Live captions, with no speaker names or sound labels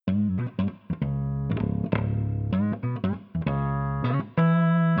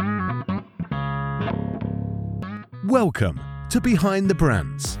Welcome to Behind the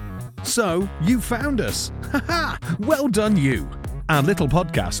Brands. So, you found us. Haha! Well done you. Our little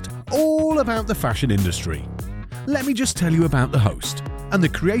podcast all about the fashion industry. Let me just tell you about the host and the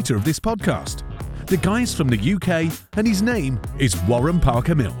creator of this podcast. The guy's from the UK and his name is Warren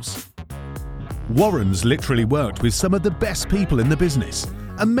Parker Mills. Warren's literally worked with some of the best people in the business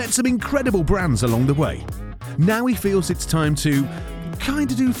and met some incredible brands along the way. Now he feels it's time to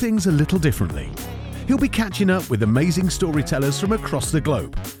kind of do things a little differently. He'll be catching up with amazing storytellers from across the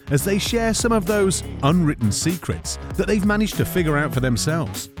globe as they share some of those unwritten secrets that they've managed to figure out for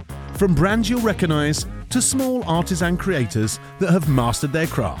themselves. From brands you'll recognise to small artisan creators that have mastered their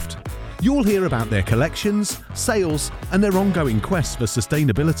craft. You'll hear about their collections, sales, and their ongoing quest for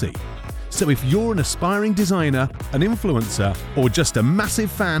sustainability. So if you're an aspiring designer, an influencer, or just a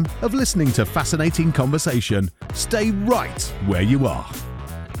massive fan of listening to fascinating conversation, stay right where you are.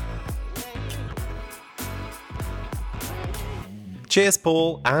 Cheers,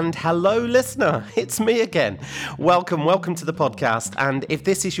 Paul, and hello, listener. It's me again. Welcome to the podcast. And if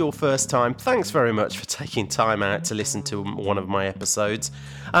this is your first time, thanks very much for taking time out to listen to one of my episodes.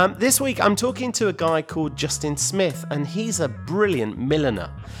 This week, I'm talking to a guy called J.Smith, and he's a brilliant milliner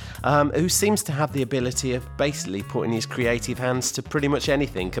who seems to have the ability of basically putting his creative hands to pretty much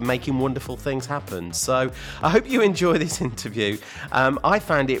anything and making wonderful things happen. So I hope you enjoy this interview. I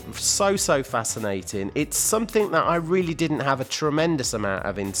found it so fascinating. It's something that I really didn't have a tremendous amount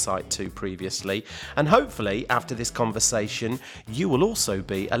of insight to previously. And hopefully after this conversation, you will also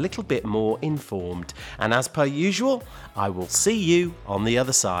be a little bit more informed. And as per usual, I will see you on the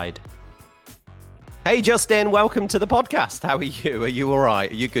other side. Hey, Justin, welcome to the podcast. How are you? Are you all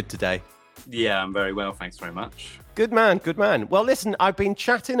right? Are you good today? Yeah, I'm very well. Thanks very much. Good man. Well, listen, I've been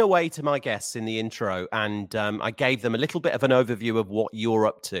chatting away to my guests in the intro, and I gave them a little bit of an overview of what you're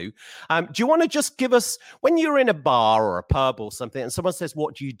up to. Do you want to just give us, when you're in a bar or a pub or something, and someone says,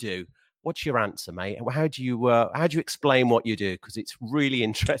 "What do you do?" What's your answer, mate? How do you explain what you do? Because it's really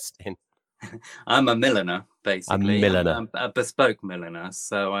interesting. I'm a milliner, basically. A milliner. I'm a bespoke milliner.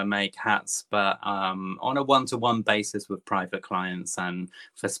 So I make hats, but on a one-to-one basis with private clients and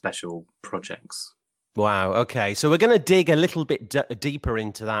for special projects. Wow. Okay. So we're going to dig a little bit deeper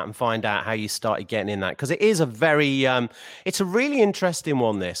into that and find out how you started getting in that, because it is a very, it's a really interesting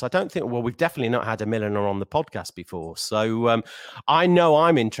one, this. I don't think, well, we've definitely not had a milliner on the podcast before. So I know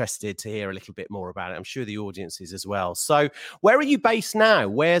I'm interested to hear a little bit more about it. I'm sure the audience is as well. So where are you based now?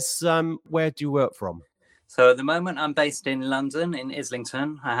 Where do you work from? So at the moment, I'm based in London, in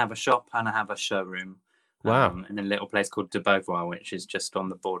Islington. I have a shop and I have a showroom. Wow. In a little place called de Beauvoir, which is just on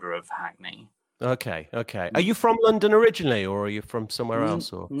the border of Hackney. Okay. Are you from London originally, or are you from somewhere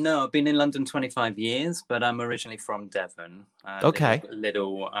else? Or no, I've been in London 25 years, but I'm originally from Devon. Okay.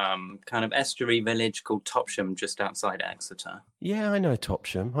 Little kind of estuary village called Topsham, just outside Exeter. Yeah, I know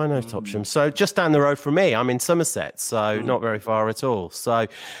Topsham. Topsham. So just down the road from me. I'm in Somerset, so not very far at all. So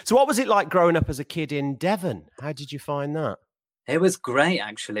what was it like growing up as a kid in Devon? How did you find that? It was great,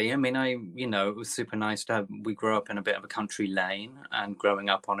 actually. I mean, it was super nice to have. We grew up in a bit of a country lane, and growing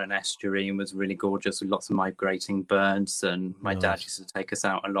up on an estuary was really gorgeous with lots of migrating birds. And my dad used to take us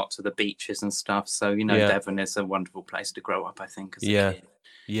out a lot to the beaches and stuff. So, Devon is a wonderful place to grow up, I think, as a kid.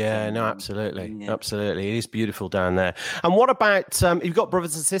 Yeah, no, absolutely. Yeah. Absolutely. It is beautiful down there. And what about, you've got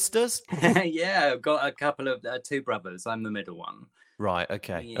brothers and sisters? Yeah, I've got a couple of, two brothers. I'm the middle one. Right.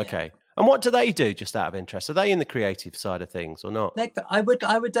 Okay. Yeah. Okay. And what do they do, just out of interest? Are they in the creative side of things or not? I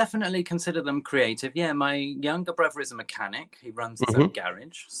would definitely consider them creative. Yeah, my younger brother is a mechanic. He runs his own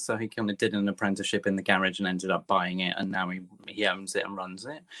garage. So he kind of did an apprenticeship in the garage and ended up buying it. And now he owns it and runs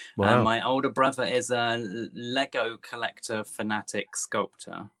it. Wow. And my older brother is a Lego collector, fanatic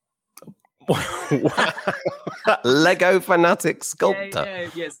sculptor. Lego fanatic sculptor.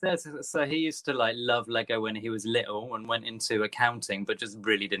 Yes. So he used to love Lego when he was little and went into accounting, but just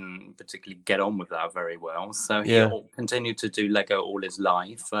really didn't particularly get on with that very well. So he continued to do Lego all his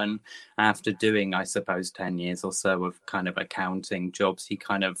life, and after doing, I suppose, 10 years or so of kind of accounting jobs, he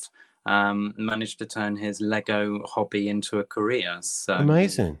kind of managed to turn his Lego hobby into a career. So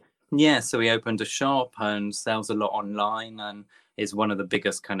amazing. Yeah, so he opened a shop and sells a lot online, and is one of the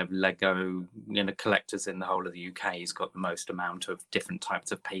biggest kind of Lego collectors in the whole of the UK. He's got the most amount of different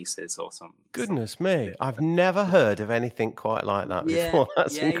types of pieces or something. Goodness me, I've never heard of anything quite like that before.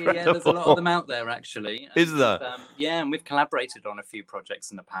 That's incredible. Yeah, there's a lot of them out there, actually. Is there? And we've collaborated on a few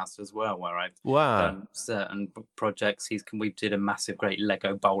projects in the past as well, where I've done certain projects. We did a massive, great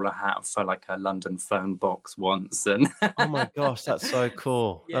Lego bowler hat for a London phone box once. And oh my gosh, that's so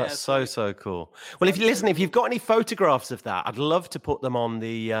cool. That's so cool. Well, if you've got any photographs of that, I'd love to put them on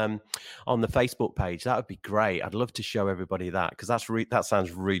the Facebook page. That would be great. I'd love to show everybody that, because that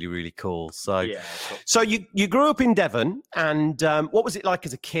sounds really, really cool. So, Yeah. So you grew up in Devon, and what was it like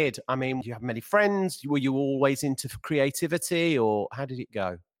as a kid? I mean, do you have many friends? Were you always into creativity, or how did it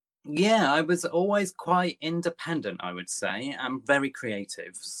go? Yeah, I was always quite independent, I would say. I'm very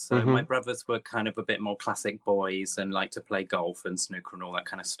creative. So my brothers were kind of a bit more classic boys and liked to play golf and snooker and all that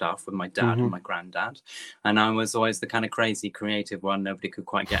kind of stuff with my dad and my granddad. And I was always the kind of crazy creative one nobody could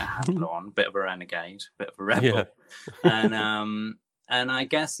quite get a handle on. Bit of a renegade, bit of a rebel. Yeah. And I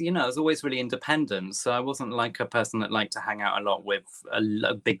guess, you know, I was always really independent. So I wasn't like a person that liked to hang out a lot with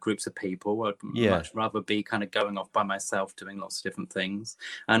big groups of people. I'd much rather be kind of going off by myself, doing lots of different things.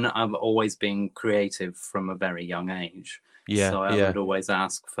 And I've always been creative from a very young age. So I would always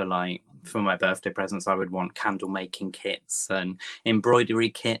ask for my birthday presents, I would want candle making kits and embroidery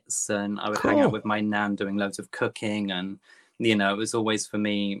kits. And I would hang out with my nan doing loads of cooking. And, you know, it was always for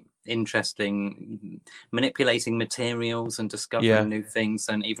me interesting manipulating materials and discovering new things.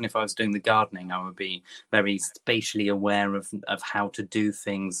 And even if I was doing the gardening, I would be very spatially aware of how to do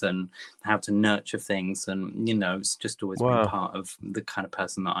things and how to nurture things. And, you know, it's just always been part of the kind of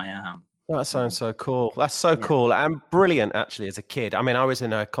person that I am. That sounds so cool. That's so cool and brilliant, actually, as a kid. I mean, I was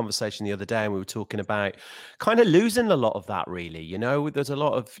in a conversation the other day and we were talking about kind of losing a lot of that, really. You know, there's a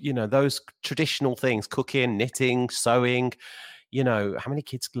lot of, you know, those traditional things, cooking, knitting, sewing. You know, how many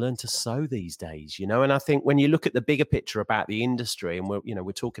kids learn to sew these days, you know? And I think when you look at the bigger picture about the industry, and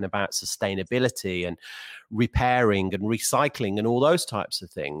we're talking about sustainability and repairing and recycling and all those types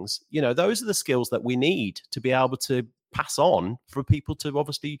of things, you know, those are the skills that we need to be able to pass on for people to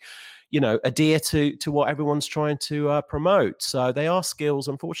obviously, you know, adhere to what everyone's trying to promote. So they are skills,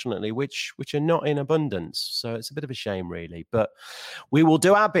 unfortunately, which are not in abundance. So it's a bit of a shame, really. But we will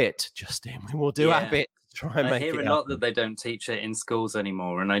do our bit, Justin. We will do our bit. I hear a lot that they don't teach it in schools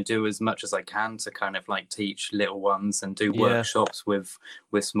anymore, and I do as much as I can to kind of like teach little ones and do workshops with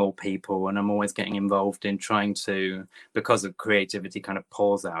small people. And I'm always getting involved in trying to, because of creativity kind of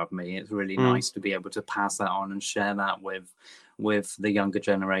pours out of me, it's really nice to be able to pass that on and share that with the younger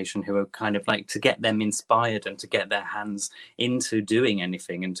generation, who are kind of like, to get them inspired and to get their hands into doing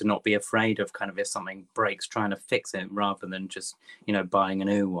anything, and to not be afraid of kind of, if something breaks, trying to fix it rather than just, you know, buying a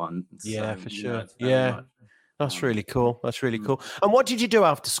new one. Yeah, for sure. That's really cool. That's really cool. And what did you do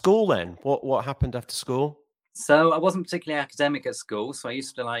after school then? What happened after school? So I wasn't particularly academic at school. So I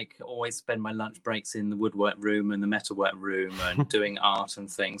used to like always spend my lunch breaks in the woodwork room and the metalwork room and doing art and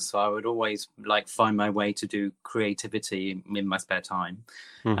things. So I would always like find my way to do creativity in my spare time.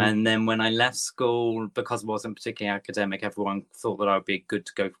 And then when I left school, because I wasn't particularly academic, everyone thought that I would be good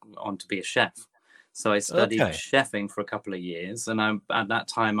to go on to be a chef. So I studied chefing for a couple of years. And at that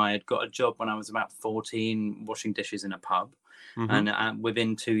time, I had got a job when I was about 14, washing dishes in a pub. And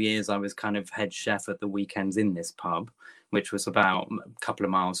within 2 years, I was kind of head chef at the weekends in this pub, which was about a couple of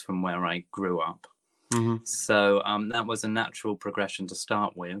miles from where I grew up. So that was a natural progression to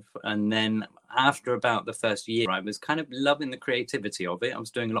start with. And then after about the first year, I was kind of loving the creativity of it. I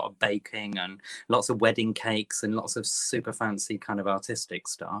was doing a lot of baking and lots of wedding cakes and lots of super fancy kind of artistic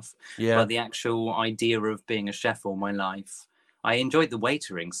stuff. But the actual idea of being a chef all my life, I enjoyed the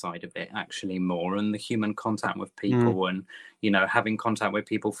waitering side of it actually more, and the human contact with people and, you know, having contact with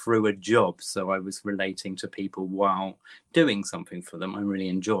people through a job. So I was relating to people while doing something for them I really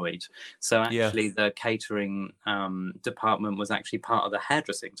enjoyed. So actually the catering department was actually part of the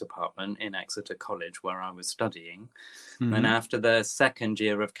hairdressing department in Exeter College where I was studying. And after the second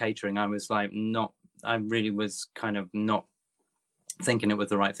year of catering, I was like, I really was kind of not thinking it was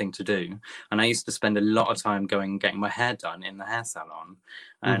the right thing to do. And I used to spend a lot of time getting my hair done in the hair salon.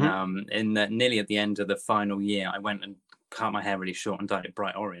 And nearly at the end of the final year, I went and cut my hair really short and dyed it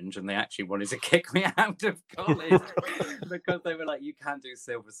bright orange, and they actually wanted to kick me out of college because they were like, you can't do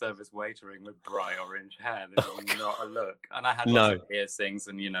silver service waitering with bright orange hair. This is not a look. And I had lots of piercings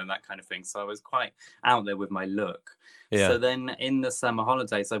and, you know, that kind of thing. So I was quite out there with my look. So then in the summer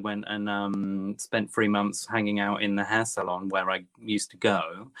holidays, I went and spent 3 months hanging out in the hair salon where I used to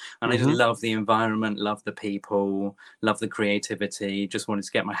go. And I just loved the environment, loved the people, loved the creativity, just wanted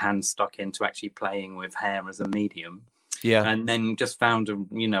to get my hands stuck into actually playing with hair as a medium. And then just found a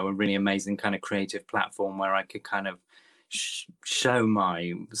really amazing kind of creative platform where I could kind of show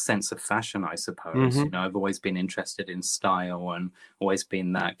my sense of fashion, I suppose. You know, I've always been interested in style and always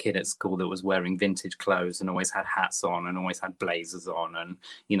been that kid at school that was wearing vintage clothes and always had hats on and always had blazers on, and,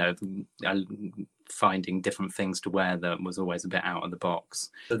 you know, finding different things to wear that was always a bit out of the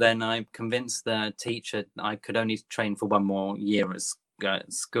box. So then I convinced the teacher I could only train for one more year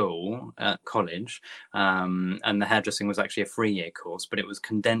school at college, and the hairdressing was actually a 3-year course, but it was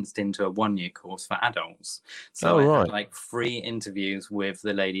condensed into a 1-year course for adults. So I had like 3 interviews with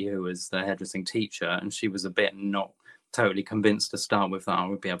the lady who was the hairdressing teacher, and she was a bit not totally convinced to start with that I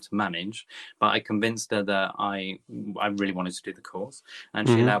would be able to manage, but I convinced her that I really wanted to do the course, and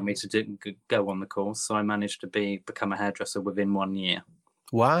she allowed me to go on the course. So I managed to become a hairdresser within 1 year.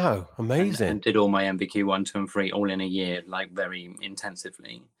 Wow, amazing. And did all my MVQ 1, 2 and 3 all in a year, like very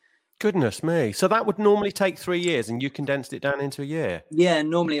intensively. Goodness me. So that would normally take 3 years and you condensed it down into a year? Yeah,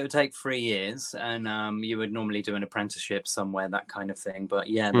 normally it would take 3 years, and you would normally do an apprenticeship somewhere, that kind of thing. But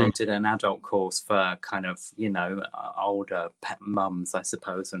yeah, they did an adult course for kind of, older mums, I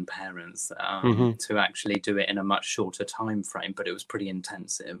suppose, and parents to actually do it in a much shorter time frame, but it was pretty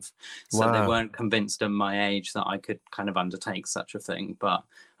intensive. So they weren't convinced at my age that I could kind of undertake such a thing, but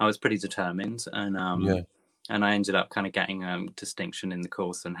I was pretty determined, and I ended up kind of getting distinction in the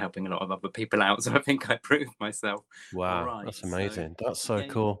course and helping a lot of other people out. So I think I proved myself. Wow, right. that's amazing. That's so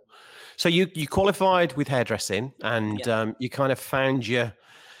cool. So you qualified with hairdressing, and you kind of found your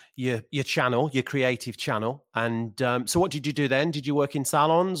channel, your creative channel. And so what did you do then? Did you work in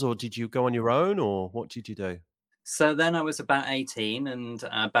salons, or did you go on your own, or what did you do? So then I was about 18, and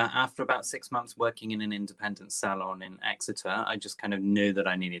after about 6 months working in an independent salon in Exeter, I just kind of knew that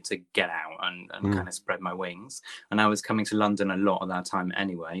I needed to get out and kind of spread my wings. And I was coming to London a lot at that time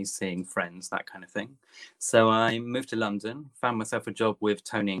anyway, seeing friends, that kind of thing. So I moved to London, found myself a job with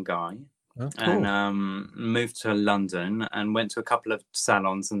Tony and Guy. Oh, cool. And moved to London and went to a couple of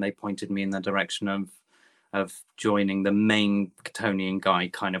salons, and they pointed me in the direction of joining the main Tony and Guy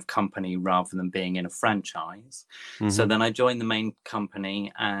kind of company rather than being in a franchise. So then I joined the main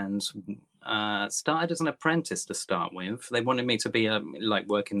company and started as an apprentice to start with. They wanted me to be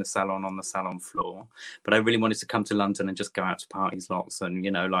work in the salon, on the salon floor, but I really wanted to come to London and just go out to parties lots and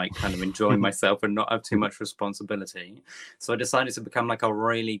kind of enjoy myself and not have too much responsibility. So I decided to become like a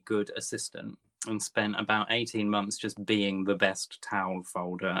really good assistant, and spent about 18 months just being the best towel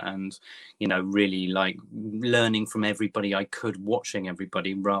folder and, really like learning from everybody I could, watching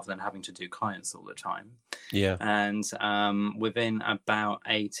everybody rather than having to do clients all the time. Yeah. And within about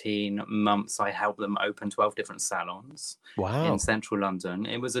 18 months, I helped them open 12 different salons. Wow. In central London.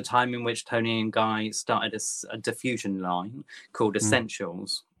 It was a time in which Tony and Guy started a diffusion line called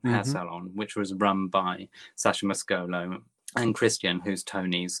Essentials Hair Salon, which was run by Sasha Mascolo and Christian, who's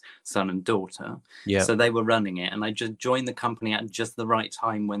Tony's son and daughter. Yeah. So they were running it, and I just joined the company at just the right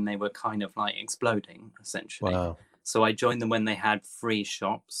time when they were kind of like exploding, essentially. Wow. So I joined them when they had 3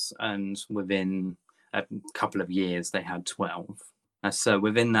 shops, and within a couple of years they had 12. So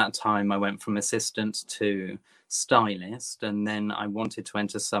within that time I went from assistant to stylist, and then I wanted to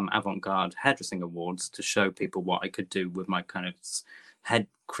enter some avant-garde hairdressing awards to show people what I could do with my kind of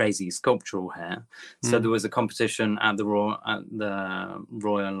crazy sculptural hair. So there was a competition at the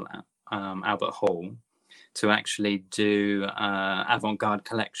Royal Albert Hall to actually do avant-garde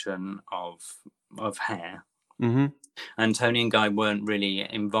collection of hair. And Tony and Guy weren't really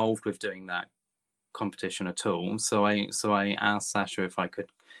involved with doing that competition at all. So I asked Sasha if I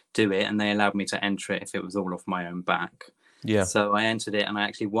could do it, and they allowed me to enter it if it was all off my own back. Yeah. So I entered it, and I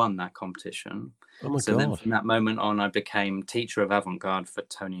actually won that competition. Oh my God. Then from that moment on, I became teacher of avant-garde for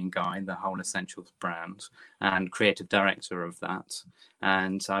Tony and Guy, the whole Essentials brand, and creative director of that.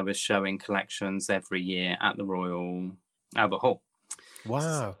 And I was showing collections every year at the Royal Albert Hall.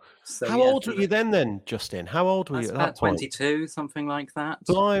 Wow. So, how old were you then, Justin? How old were you at that point? 22, something like that.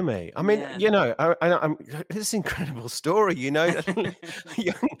 Blimey. I mean, this is an incredible story,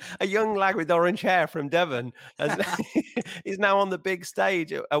 a young lad with orange hair from Devon is now on the big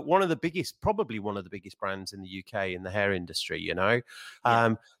stage at one of the biggest brands in the UK in the hair industry,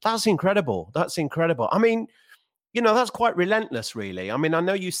 That's incredible. That's incredible. I mean, that's quite relentless, really. I mean, I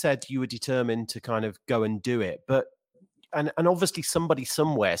know you said you were determined to kind of go and do it, but and obviously somebody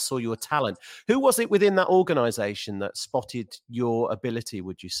somewhere saw your talent. Who was it within that organization that spotted your ability,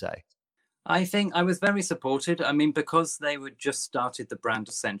 would you say? I think I was very supported. I mean, because they were just started the brand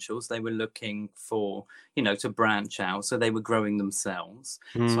Essentials, they were looking for, to branch out. So they were growing themselves.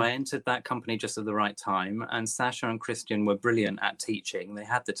 So I entered that company just at the right time. And Sasha and Christian were brilliant at teaching. They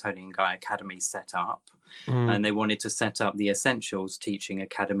had the Tony and Guy Academy set up, and they wanted to set up the Essentials Teaching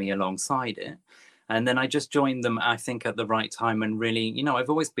Academy alongside it. And then I just joined them, I think, at the right time. And really, you know, I've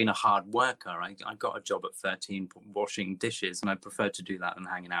always been a hard worker. I got a job at 13 washing dishes, and I prefer to do that than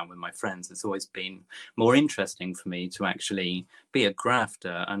hanging out with my friends. It's always been more interesting for me to actually be a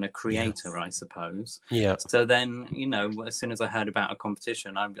grafter and a creator, I suppose. Yeah. So then, you know, as soon as I heard about a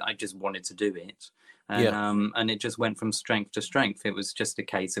competition, I just wanted to do it. And it just went from strength to strength. It was just a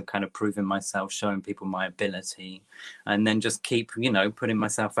case of kind of proving myself, showing people my ability, and then just keep, you know, putting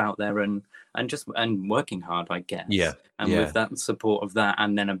myself out there and working hard, I guess. And with that support of that,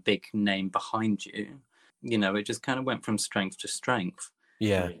 and then a big name behind you, you know, it just kind of went from strength to strength.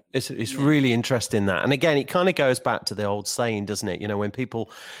 Yeah, it's really interesting that. And again, it kind of goes back to the old saying, doesn't it? You know, when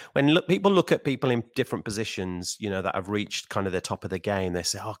people look at people in different positions, you know, that have reached kind of the top of the game, they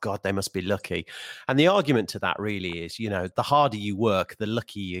say, oh God, they must be lucky. And the argument to that really is, you know, the harder you work, the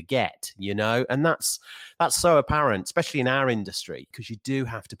luckier you get, you know, and that's so apparent, especially in our industry, because you do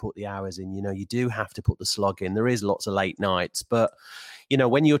have to put the hours in, you know, you do have to put the slog in. There is lots of late nights, but you know,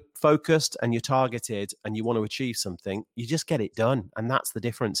 when you're focused and you're targeted and you want to achieve something, you just get it done. And that's the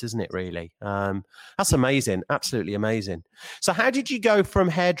difference, isn't it, really? That's amazing. Absolutely amazing. So how did you go from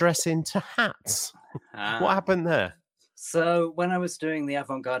hairdressing to hats? What happened there? So when I was doing the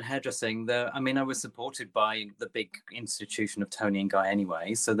avant-garde hairdressing, I was supported by the big institution of Tony and Guy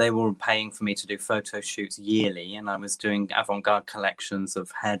anyway. So they were paying for me to do photo shoots yearly. And I was doing avant-garde collections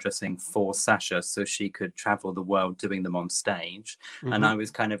of hairdressing for Sasha so she could travel the world doing them on stage. Mm-hmm. And I was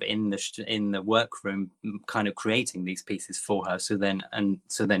kind of in the workroom kind of creating these pieces for her. So then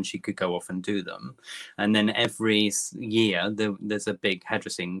she could go off and do them. And then every year there's a big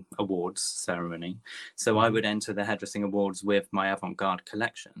hairdressing awards ceremony. So I would enter the hairdressing awards with my avant-garde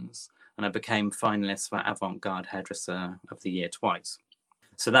collections, and I became finalist for avant-garde hairdresser of the year twice.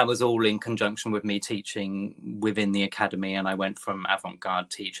 So that was all in conjunction with me teaching within the academy, and I went from avant-garde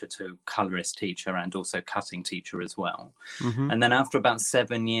teacher to colorist teacher and also cutting teacher as well. Mm-hmm. And then after about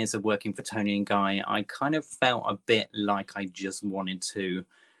 7 years of working for Tony and Guy, I kind of felt a bit like I just wanted to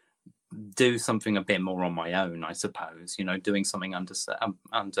do something a bit more on my own, I suppose. You know, doing something under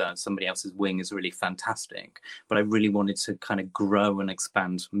somebody else's wing is really fantastic, but I really wanted to kind of grow and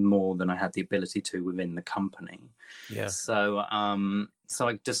expand more than I had the ability to within the company. Yeah. So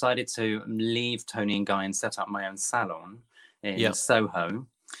I decided to leave Tony and Guy and set up my own salon in Soho.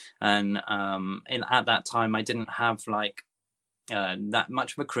 And at that time, I didn't have that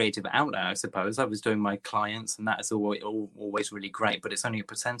much of a creative outlet, I suppose. I was doing my clients, and that is always really great, but it's only a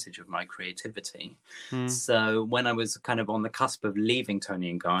percentage of my creativity. So when I was kind of on the cusp of leaving Tony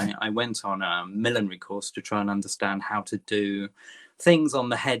and Guy, I went on a millinery course to try and understand how to do things on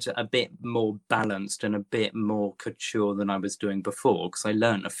the head a bit more balanced and a bit more couture than I was doing before, because I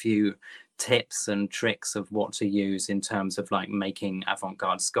learned a few tips and tricks of what to use in terms of like making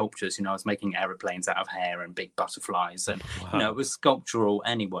avant-garde sculptures. You know, I was making aeroplanes out of hair and big butterflies, and you know, it was sculptural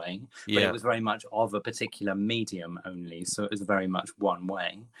anyway, but it was very much of a particular medium only, so it was very much one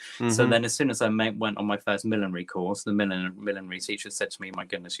way. So then as soon as I went on my first millinery course, the millinery teacher said to me, my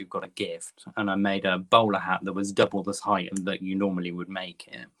goodness, you've got a gift. And I made a bowler hat that was double the height that you normally would make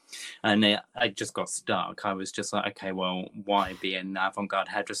it. And I just got stuck. I was just like, okay, well, why be in the avant-garde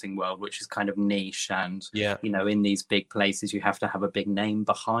hairdressing world, which is kind of niche, and you know, in these big places you have to have a big name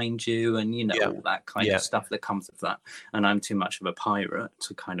behind you, and you know, all that kind of stuff that comes with that. And I'm too much of a pirate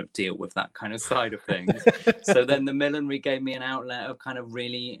to kind of deal with that kind of side of things. So then the millinery gave me an outlet of kind of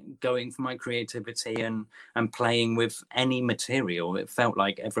really going for my creativity and playing with any material. It felt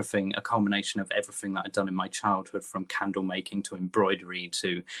like everything, a culmination of everything that I'd done in my childhood, from candle making to embroidery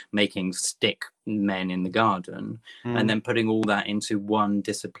to making stick men in the garden, and then putting all that into one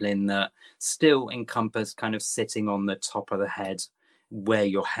discipline that still encompassed kind of sitting on the top of the head where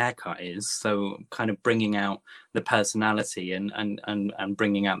your haircut is, so kind of bringing out the personality and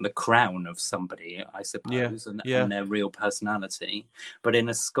bringing out the crown of somebody, I suppose, and their real personality, but in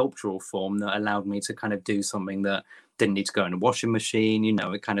a sculptural form that allowed me to kind of do something that didn't need to go in a washing machine. You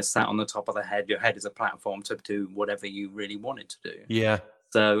know, it kind of sat on the top of the head. Your head is a platform to do whatever you really wanted to do.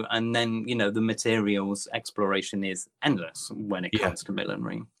 So, and then, you know, the materials exploration is endless when it comes to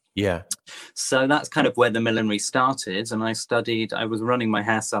millinery. So that's kind of where the millinery started. And I was running my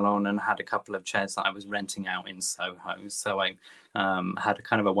hair salon and had a couple of chairs that I was renting out in Soho. So I had a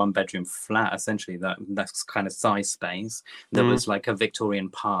kind of a 1-bedroom flat, essentially, that's kind of size space. There was like a Victorian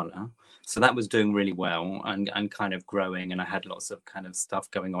parlor. So that was doing really well and kind of growing. And I had lots of kind of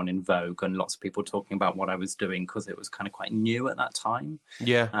stuff going on in Vogue and lots of people talking about what I was doing, because it was kind of quite new at that time.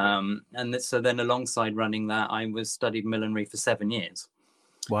 So then alongside running that, I studied millinery for 7 years.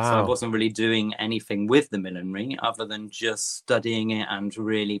 Wow. So I wasn't really doing anything with the millinery other than just studying it and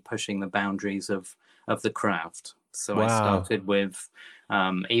really pushing the boundaries of of the craft. So I Wow. started with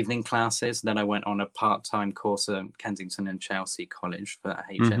evening classes. Then I went on a part-time course at Kensington and Chelsea College for a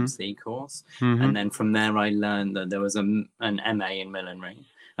HNC course. And then from there, I learned that there was an MA in millinery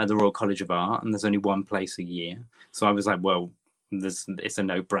at the Royal College of Art, and there's only one place a year. So I was like, well, it's a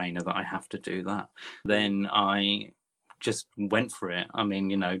no-brainer that I have to do that. Then I just went for it. I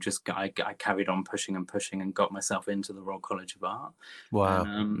mean, I carried on pushing and got myself into the Royal College of Art. Wow.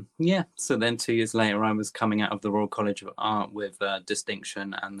 And, so then 2 years later, I was coming out of the Royal College of Art with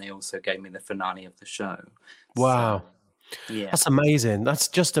distinction, and they also gave me the finale of the show. Wow. So, yeah, that's amazing. That's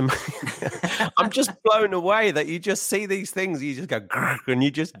just amazing. I'm just blown away that you just see these things, you just go and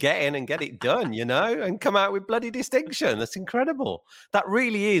you just get in and get it done, and come out with bloody distinction. That's incredible. That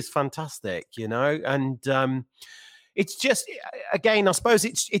really is fantastic, and it's just, again, I suppose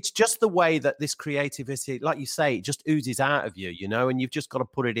it's just the way that this creativity, like you say, it just oozes out of you, and you've just got to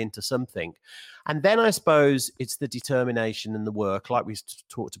put it into something. And then I suppose it's the determination and the work, like we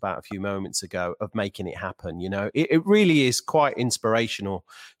talked about a few moments ago, of making it happen. It really is quite inspirational,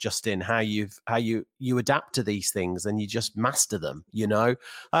 Justin, how you adapt to these things and you just master them.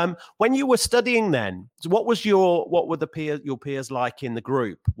 When you were studying, then, what were your peers like in the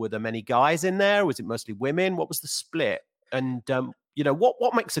group? Were there many guys in there? Was it mostly women? What was the split? And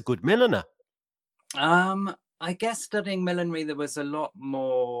what makes a good milliner? I guess studying millinery, there was a lot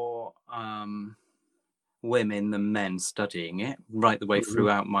more women than men studying it right the way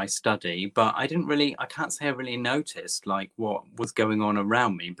throughout my study. But I can't say I really noticed like what was going on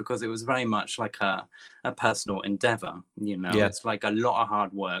around me, because it was very much like a personal endeavor. It's like a lot of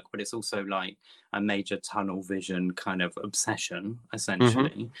hard work, but it's also like a major tunnel vision kind of obsession,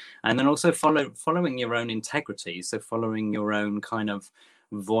 essentially. And then also following your own integrity. So following your own kind of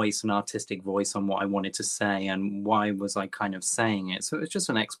voice and artistic voice on what I wanted to say and why was I kind of saying it. So it was just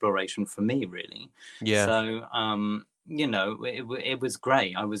an exploration for me, really. Yeah. So it was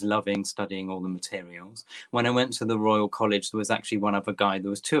great. I was loving studying all the materials. When I went to the Royal College, there was actually one other guy. There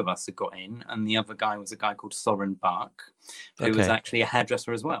was two of us that got in, and the other guy was a guy called Soren Buck, who was actually a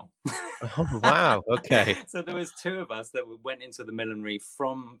hairdresser as well. Oh, wow. Okay. So there was two of us that went into the millinery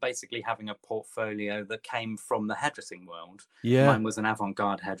from basically having a portfolio that came from the hairdressing world. Yeah. Mine was an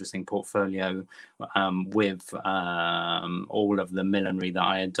avant-garde hairdressing portfolio with all of the millinery that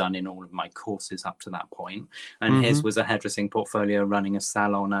I had done in all of my courses up to that point. And his was a hairdressing portfolio, running a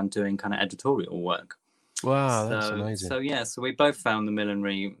salon and doing kind of editorial work. Wow, that's amazing. So we both found the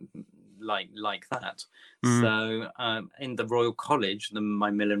millinery like that. So in the Royal College,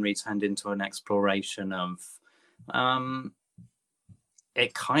 my millinery turned into an exploration of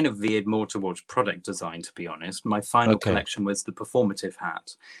it kind of veered more towards product design, to be honest. My final collection was the performative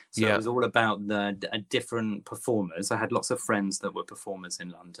hat. So it was all about the different performers. I had lots of friends that were performers in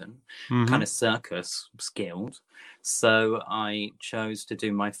London, kind of circus skilled. So I chose to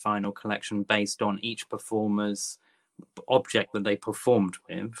do my final collection based on each performer's object that they performed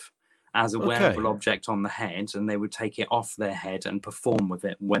with as a wearable object on the head, and they would take it off their head and perform with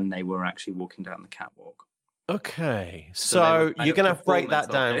it when they were actually walking down the catwalk. Okay, so you're going to break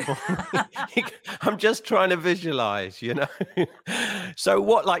that down for me. I'm just trying to visualize, So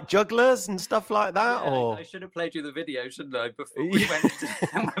what, like jugglers and stuff like that? Or I should have played you the video, shouldn't I, before we went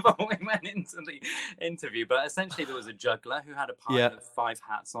into the interview. But essentially, there was a juggler who had a pile of 5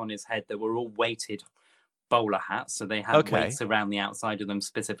 hats on his head that were all weighted bowler hats, so they had weights around the outside of them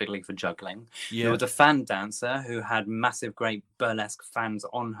specifically for juggling. There was a fan dancer who had massive great burlesque fans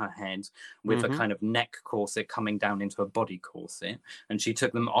on her head with a kind of neck corset coming down into a body corset, and she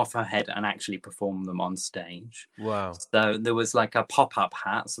took them off her head and actually performed them on stage. Wow. So there was like a pop-up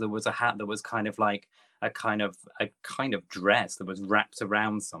hat. So there was a hat that was kind of like a kind of dress that was wrapped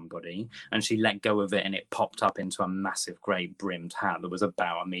around somebody, and she let go of it and it popped up into a massive great brimmed hat that was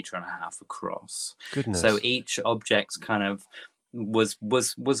about 1.5 meters across. Goodness. So each object kind of was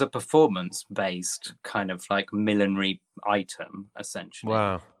a performance based kind of like millinery item, essentially.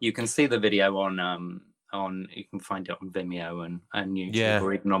 Wow. You can see the video on you can find it on Vimeo and YouTube,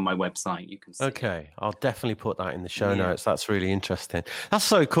 or even on my website. You can see it. I'll definitely put that in the show notes. That's really interesting. That's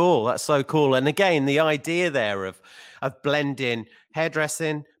so cool. And again, the idea there of blending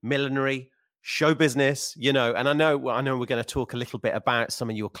hairdressing, millinery, show business, and I know we're going to talk a little bit about some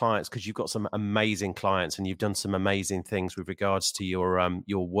of your clients, because you've got some amazing clients and you've done some amazing things with regards to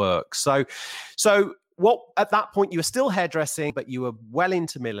your work. So what, at that point, you were still hairdressing, but you were well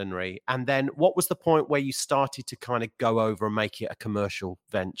into millinery. And then what was the point where you started to kind of go over and make it a commercial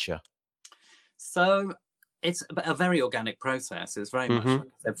venture? So it's a very organic process. It's very much like I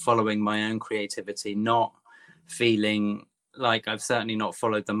said, following my own creativity, not feeling like I've certainly not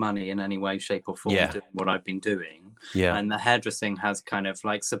followed the money in any way, shape or form doing what I've been doing. And the hairdressing has kind of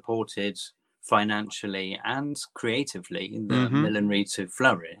like supported financially and creatively the millinery to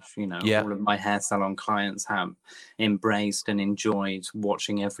flourish. You know, all of my hair salon clients have embraced and enjoyed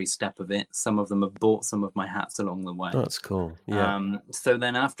watching every step of it. Some of them have bought some of my hats along the way. That's cool. So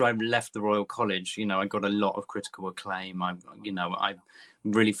then after I left the Royal College, you know, I got a lot of critical acclaim. I'm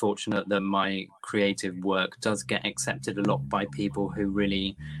really fortunate that my creative work does get accepted a lot by people who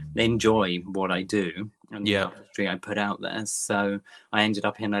really enjoy what I do and the artistry I put out there. So I ended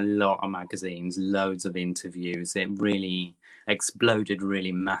up in a lot of magazines, loads of interviews. It really exploded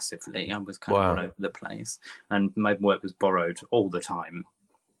really massively. I was kind of all over the place, and my work was borrowed all the time.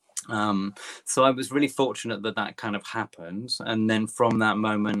 So I was really fortunate that kind of happened, and then from that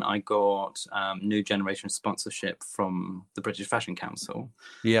moment I got new generation sponsorship from the British Fashion Council.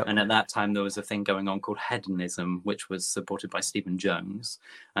 And at that time there was a thing going on called hedonism, which was supported by Stephen Jones,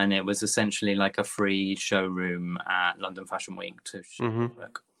 and it was essentially like a free showroom at London Fashion Week to show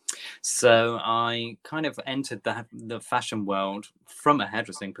work. So I kind of entered the fashion world from a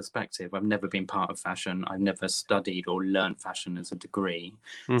hairdressing perspective. I've never been part of fashion. I've never studied or learned fashion as a degree.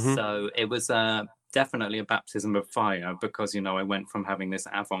 So it was definitely a baptism of fire, because, you know, I went from having this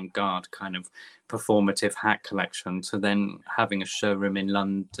avant-garde kind of performative hat collection to then having a showroom in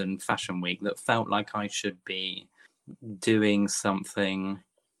London Fashion Week that felt like I should be doing something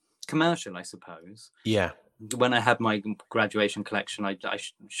commercial, I suppose. When I had my graduation collection, I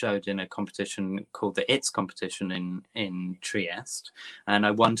showed in a competition called the ITS competition in Trieste, and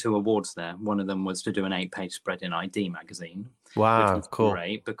I won 2 awards there. One of them was to do an 8-page spread in ID magazine. Wow, which was cool.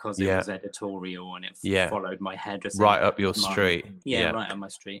 Great, because it was editorial and it followed my hairdressing. Right up your street. Right up my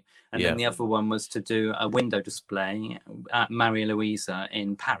street. And then the other one was to do a window display at Marie Louisa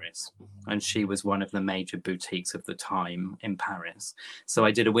in Paris. And she was one of the major boutiques of the time in Paris. So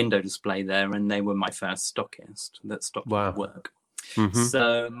I did a window display there, and they were my first stockist that stocked my work.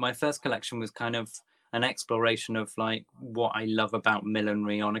 So my first collection was kind of an exploration of like what I love about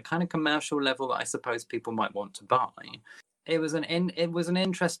millinery on a kind of commercial level that I suppose people might want to buy. It was an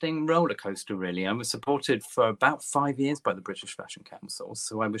interesting roller coaster, really. I was supported for about 5 years by the British Fashion Council.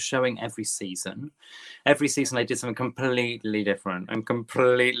 So I was showing every season. Every season I did something completely different and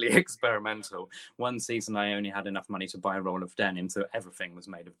completely experimental. One season I only had enough money to buy a roll of denim, so everything was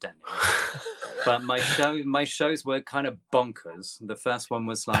made of denim. But my shows were kind of bonkers. The first one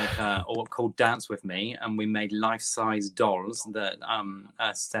was like called Dance With Me, and we made life-size dolls that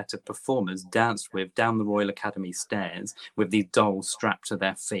a set of performers danced with down the Royal Academy stairs, with these dolls strapped to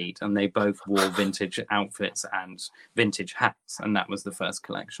their feet, and they both wore vintage outfits and vintage hats, and that was the first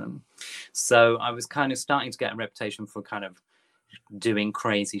collection. So I was kind of starting to get a reputation for kind of doing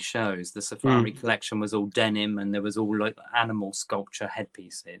crazy shows. The Safari collection was all denim, and there was all like animal sculpture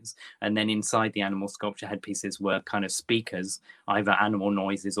headpieces, and then inside the animal sculpture headpieces were kind of speakers, either animal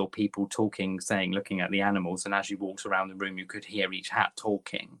noises or people talking, saying, looking at the animals, and as you walked around the room you could hear each hat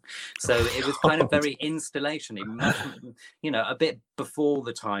talking. So it was kind of very installation-y, you know, a bit before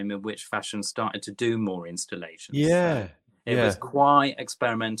the time in which fashion started to do more installations. It was quite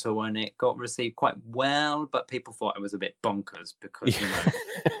experimental, and it got received quite well, but people thought it was a bit bonkers because, you know,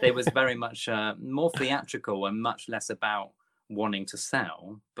 it was very much more theatrical and much less about wanting to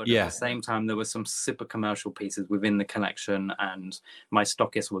sell. But at the same time, there were some super commercial pieces within the collection, and my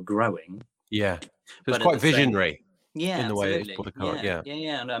stockists were growing. So it's quite visionary. In the way it's put across.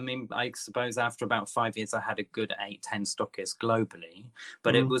 And I mean, I suppose after about 5 years I had a good 8-10 stockists globally,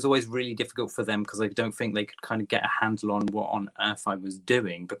 but it was always really difficult for them because I don't think they could kind of get a handle on what on earth I was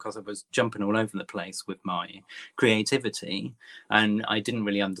doing, because I was jumping all over the place with my creativity, and I didn't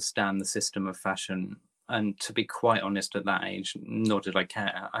really understand the system of fashion. And to be quite honest, at that age, nor did I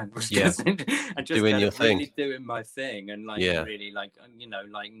care. I was just doing your thing, really doing my thing, and really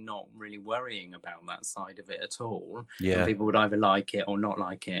not really worrying about that side of it at all. And people would either like it or not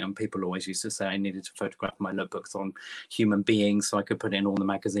like it. And people always used to say I needed to photograph my lookbooks on human beings so I could put it in all the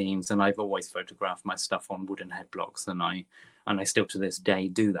magazines. And I've always photographed my stuff on wooden head blocks, and I still to this day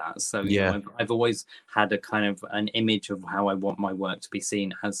do that. So you know, I've always had a kind of an image of how I want my work to be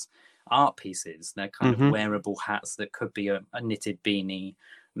seen as art pieces. They're kind of wearable hats that could be a knitted beanie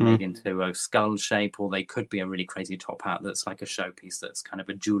made into a skull shape, or they could be a really crazy top hat that's like a showpiece, that's kind of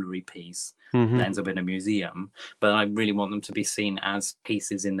a jewelry piece that ends up in a museum. But I really want them to be seen as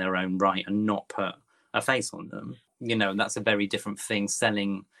pieces in their own right and not put a face on them. You know, that's a very different thing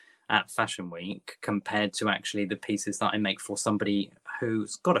selling at Fashion Week compared to actually the pieces that I make for somebody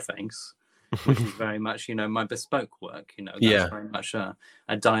who's got a face. which is very much, my bespoke work. That's Yeah. very much a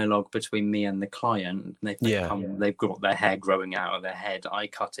dialogue between me and the client. They've got their hair growing out of their head. I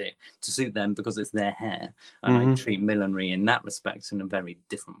cut it to suit them because it's their hair, and I treat millinery in that respect in a very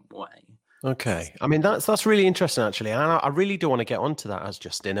different way. Okay. I mean, that's really interesting, actually. And I really do want to get onto that, as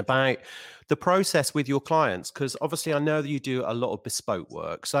Justin, about the process with your clients, because obviously I know that you do a lot of bespoke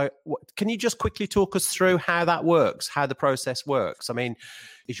work. So can you just quickly talk us through how that works, how the process works? I mean,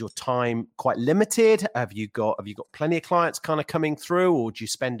 is your time quite limited? Have you got plenty of clients kind of coming through, or do you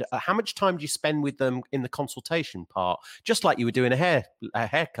spend how much time do you spend with them in the consultation part? Just like you were doing a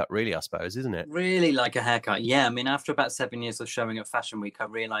haircut, really, I suppose, isn't it? Really like a haircut. Yeah. I mean, after about 7 years of showing at Fashion Week, I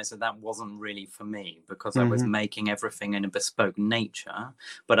realized that wasn't really for me, because I was making everything in a bespoke nature,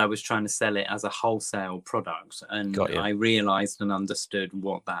 but I was trying to sell it as a wholesale product. And I realized and understood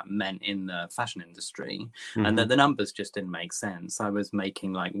what that meant in the fashion industry, and that the numbers just didn't make sense. I was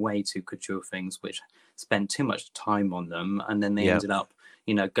making like way too couture things, which spent too much time on them, and then they ended up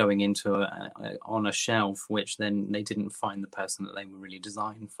going into on a shelf, which then they didn't find the person that they were really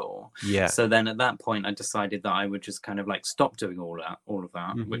designed for. So then at that point I decided that I would just kind of like stop doing all of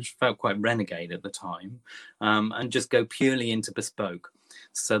that, which felt quite renegade at the time, and just go purely into bespoke.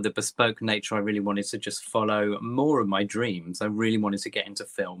 So the bespoke nature, I really wanted to just follow more of my dreams. I really wanted to get into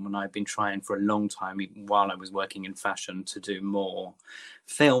film, and I've been trying for a long time, while I was working in fashion, to do more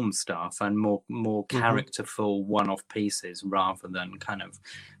film stuff and more characterful one-off pieces rather than kind of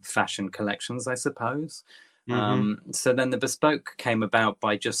fashion collections, I suppose. So then the bespoke came about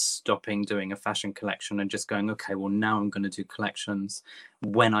by just stopping doing a fashion collection and just going, okay, well, now I'm going to do collections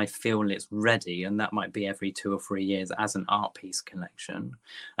when I feel it's ready, and that might be every 2 or 3 years as an art piece collection,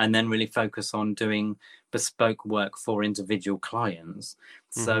 and then really focus on doing bespoke work for individual clients.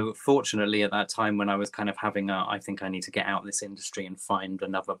 So fortunately at that time, when I was kind of having I think I need to get out of this industry and find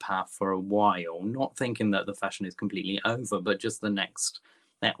another path for a while, not thinking that the fashion is completely over, but just the next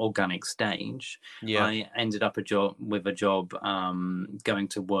that organic stage, I ended up with a job going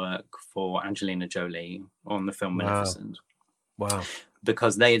to work for Angelina Jolie on the film Maleficent. Wow.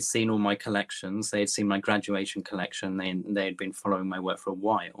 Because they had seen all my collections, they had seen my graduation collection, they had been following my work for a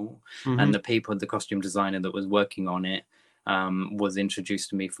while, and the costume designer that was working on it was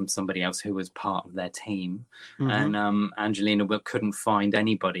introduced to me from somebody else who was part of their team. And Angelina couldn't find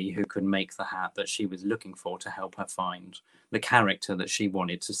anybody who could make the hat that she was looking for to help her find the character that she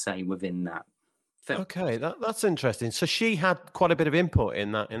wanted to say within that film. Okay, that's interesting. So she had quite a bit of input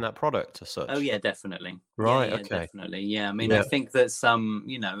in that product as such. Oh yeah, definitely. Right. Yeah, okay. Definitely. Yeah. I mean, I think that some,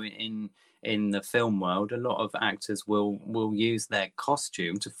 in the film world, a lot of actors will use their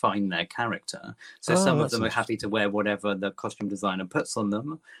costume to find their character. So some of them are happy to wear whatever the costume designer puts on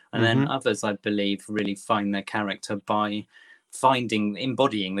them, and then others, I believe, really find their character by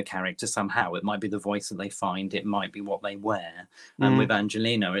embodying the character somehow. It might be the voice that they find, it might be what they wear. And with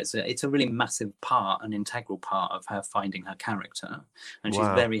Angelina, it's a really massive part, an integral part of her finding her character, and she's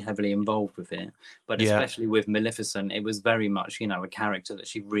very heavily involved with it. But especially with Maleficent, it was very much a character that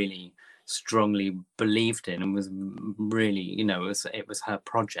she really strongly believed in, and was really it was her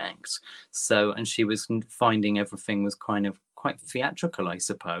project. So, and she was finding everything was kind of quite theatrical, I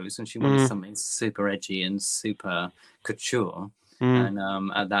suppose, and she wanted something super edgy and super couture. And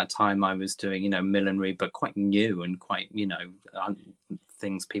at that time I was doing millinery, but quite new and quite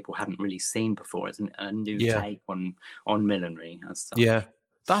things people hadn't really seen before. It's a new take on millinery as such.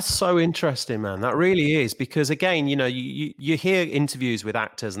 That's so interesting, man. That really is, because again, you hear interviews with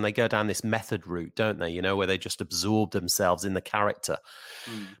actors and they go down this method route, don't they? Where they just absorb themselves in the character.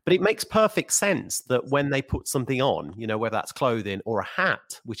 But it makes perfect sense that when they put something on, whether that's clothing or a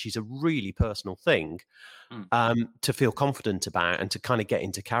hat, which is a really personal thing, to feel confident about and to kind of get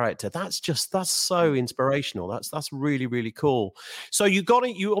into character. That's so inspirational. That's really, really cool. So you got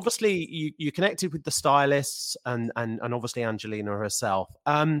it. You obviously you connected with the stylists and obviously Angelina herself.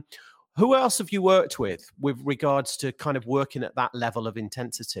 Who else have you worked with regards to kind of working at that level of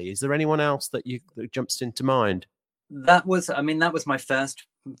intensity? Is there anyone else that jumps into mind? That was my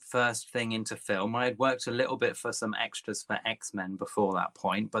first thing into film. I had worked a little bit for some extras for X-Men before that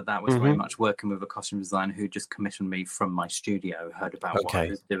point, but that was very much working with a costume designer who just commissioned me from my studio, heard about what I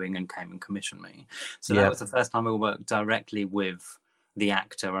was doing and came and commissioned me. So that was the first time I worked directly with the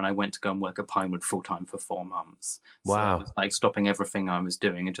actor, and I went to go and work at Pinewood full-time for 4 months. Wow. So I was like stopping everything I was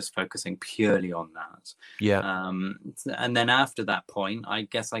doing and just focusing purely on that. And then after that point, I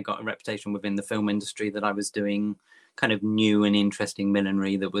guess I got a reputation within the film industry that I was doing kind of new and interesting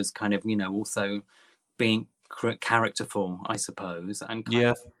millinery that was kind of also being characterful, I suppose, and kind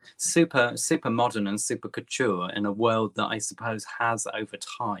of super modern and super couture in a world that I suppose has over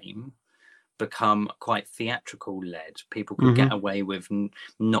time become quite theatrical led. People could get away with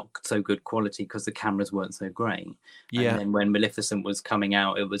not so good quality because the cameras weren't so great. And then when Maleficent was coming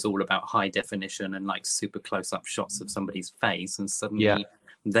out, it was all about high definition and like super close up shots of somebody's face, and suddenly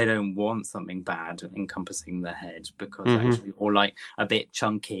they don't want something bad encompassing their head, because actually, or like a bit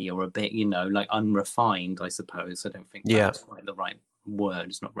chunky or a bit, you know, like unrefined, I suppose. I don't think that's quite the right word.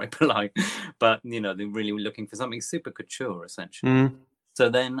 It's not very polite, but you know, they're really looking for something super couture, essentially. So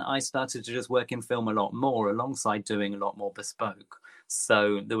then I started to just work in film a lot more, alongside doing a lot more bespoke.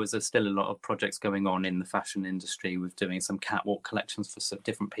 So there was still a lot of projects going on in the fashion industry, with doing some catwalk collections for some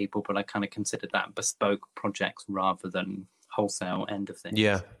different people, but I kind of considered that bespoke projects rather than wholesale end of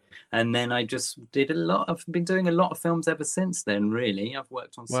things. And then I just did I've been doing a lot of films ever since then, really. I've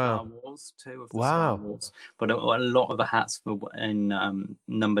worked on Star Wars, 2 of the Star Wars, but a lot of the hats in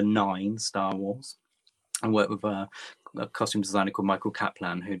number 9 Star Wars. I worked with a costume designer called Michael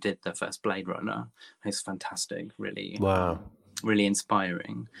Kaplan, who did the first Blade Runner. He's fantastic, really. Really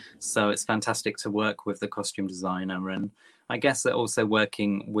inspiring. So it's fantastic to work with the costume designer. And I guess that also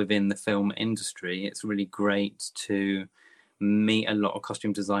working within the film industry, it's really great to meet a lot of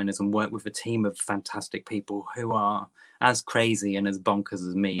costume designers and work with a team of fantastic people who are as crazy and as bonkers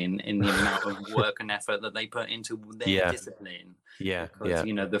as me in the amount of work and effort that they put into their discipline. Because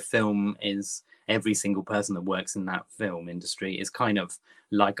you know, the film is, every single person that works in that film industry is kind of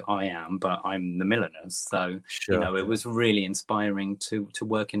like I am, but I'm the milliners. So you know, it was really inspiring to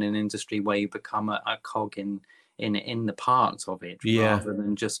work in an industry where you become a cog in the parts of it, rather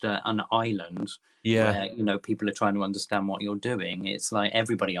than just an island where, you know, people are trying to understand what you're doing. It's like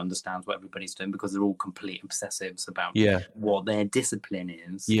everybody understands what everybody's doing, because they're all complete obsessives about what their discipline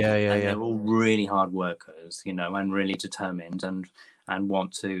is. And they're all really hard workers, you know, and really determined, and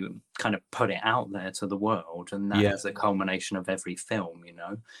want to kind of put it out there to the world. And that is a culmination of every film, you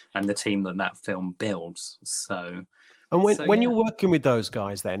know, and the team that film builds. So and when you're working with those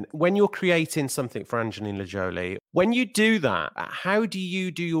guys, then when you're creating something for Angelina Jolie, when you do that, how do you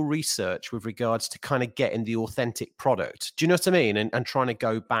do your research with regards to kind of getting the authentic product? Do you know what I mean? And trying to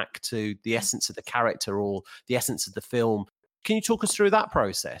go back to the essence of the character or the essence of the film. Can you talk us through that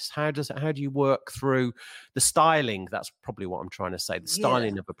process? How do you work through the styling? That's probably what I'm trying to say. The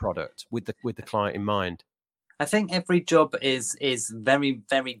styling of a product with the client in mind. I think every job is very,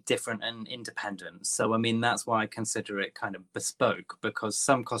 very different and independent. So, I mean, that's why I consider it kind of bespoke, because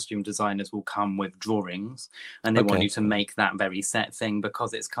some costume designers will come with drawings and they want you to make that very set thing,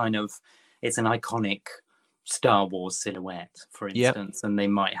 because it's an iconic Star Wars silhouette, for instance, and they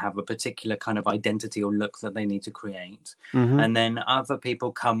might have a particular kind of identity or look that they need to create. And then other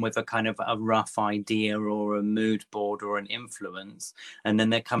people come with a kind of a rough idea or a mood board or an influence, and then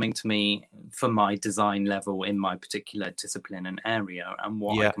they're coming to me for my design level in my particular discipline and area, and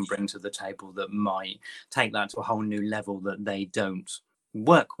what I can bring to the table that might take that to a whole new level that they don't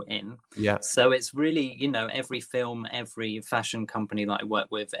work in. So it's really, you know, every film, every fashion company that I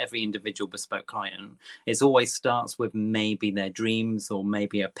work with, every individual bespoke client, it always starts with maybe their dreams, or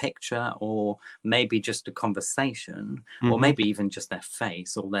maybe a picture, or maybe just a conversation, or maybe even just their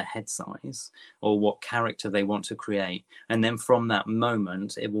face or their head size, or what character they want to create. And then from that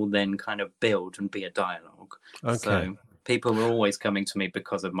moment, it will then kind of build and be a dialogue. So people were always coming to me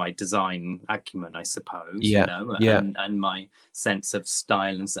because of my design acumen, I suppose, you know, and my sense of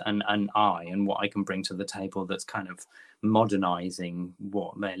style and eye, and what I can bring to the table that's kind of modernizing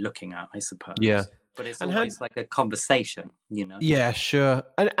what they're looking at, I suppose. But it's always like a conversation, you know.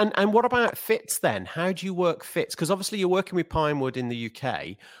 And what about fits then? How do you work fits? Because obviously you're working with Pinewood in the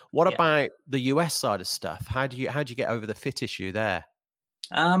UK. What about the US side of stuff? How do you get over the fit issue there?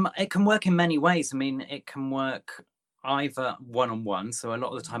 It can work in many ways. I mean, it can work either one-on-one, so a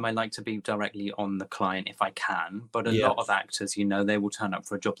lot of the time I like to be directly on the client if I can, but a lot of actors, you know, they will turn up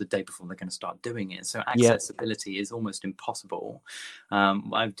for a job the day before they're going to start doing it, so accessibility is almost impossible.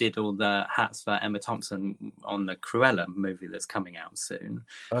 I did all the hats for Emma Thompson on the Cruella movie that's coming out soon,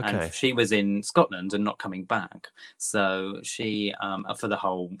 and she was in Scotland and not coming back, so she for the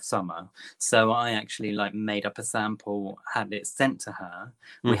whole summer, so I actually like made up a sample, had it sent to her.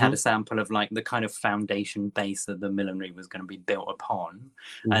 We had a sample of like the kind of foundation base that the millinery was going to be built upon,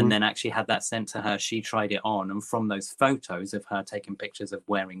 and then actually had that sent to her. She tried it on, and from those photos of her taking pictures of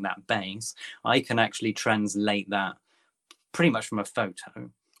wearing that base, I can actually translate that pretty much from a photo.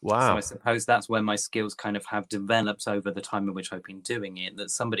 So I suppose that's where my skills kind of have developed over the time in which I've been doing it,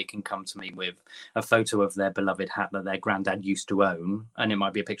 that somebody can come to me with a photo of their beloved hat that their granddad used to own, and it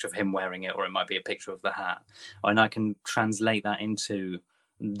might be a picture of him wearing it, or it might be a picture of the hat, and I can translate that into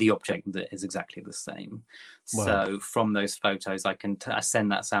the object that is exactly the same. Wow. So from those photos, I can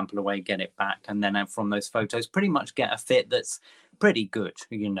send that sample away, get it back, and then from those photos pretty much get a fit that's pretty good,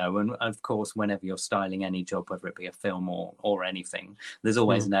 you know. And of course, whenever you're styling any job, whether it be a film or anything, there's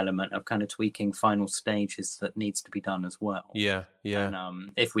always an element of kind of tweaking final stages that needs to be done as well. Yeah.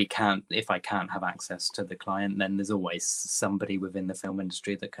 And if I can't have access to the client, then there's always somebody within the film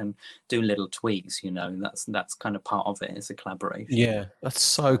industry that can do little tweaks, you know. That's kind of part of it. It's a collaboration. Yeah, that's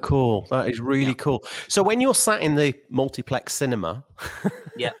so cool. That is really cool. So when you're sat in the multiplex cinema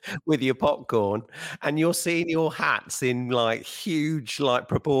with your popcorn and you're seeing your hats in like huge like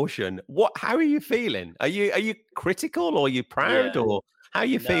proportion, how are you feeling? Are you critical, or are you proud, or how are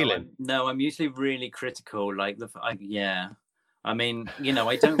you feeling? I'm usually really critical. Like I mean, you know,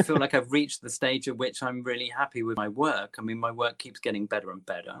 I don't feel like I've reached the stage at which I'm really happy with my work. I mean, my work keeps getting better and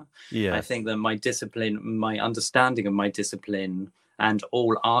better. Yeah. I think that my discipline, my understanding of my discipline and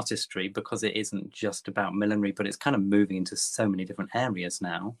all artistry, because it isn't just about millinery, but it's kind of moving into so many different areas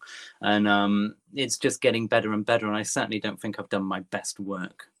now. And it's just getting better and better. And I certainly don't think I've done my best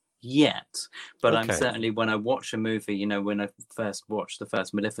work yet, but I'm certainly, when I watch a movie, you know, when I first watched the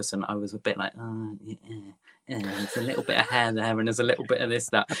first Maleficent, I was a bit like, there's a little bit of hair there and there's a little bit of this,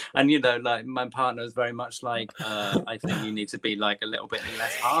 that, and you know, like my partner was very much like, I think you need to be like a little bit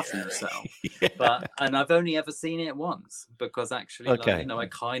less harsh on yourself. And I've only ever seen it once, because actually like, you know, I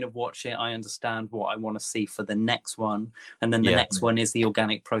kind of watch it, I understand what I want to see for the next one, and then the next one is the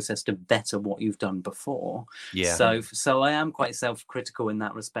organic process to better what you've done before. So I am quite self-critical in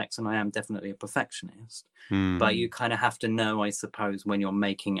that respect, and I am definitely a perfectionist. But you kind of have to know, I suppose, when you're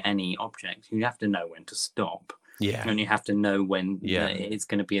making any object, you have to know when to stop. And you have to know when it's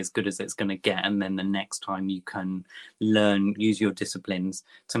going to be as good as it's going to get, and then the next time you can use your disciplines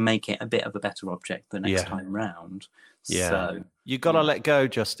to make it a bit of a better object the next time round. So you got to let go,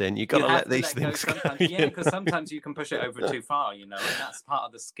 Justin. You got to let these things go. Because sometimes you can push it over too far, you know, and that's part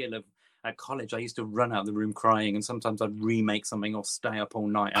of the skill of. At college, I used to run out of the room crying, and sometimes I'd remake something or stay up all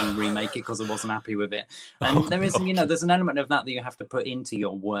night and remake it because I wasn't happy with it. And there is, you know, there's an element of that you have to put into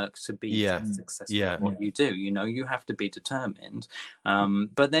your work to be successful at what you do. You know, you have to be determined.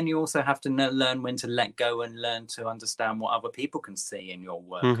 But then you also have to learn when to let go and learn to understand what other people can see in your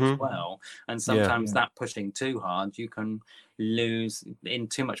work as well. And sometimes that pushing too hard, you can lose in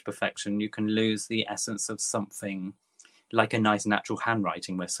too much perfection. You can lose the essence of something like a nice natural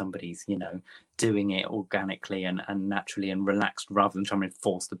handwriting where somebody's, you know, doing it organically and naturally and relaxed, rather than trying to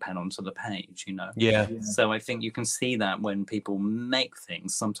force the pen onto the page, you know. So I think you can see that when people make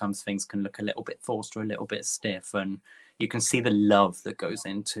things, sometimes things can look a little bit forced or a little bit stiff, and you can see the love that goes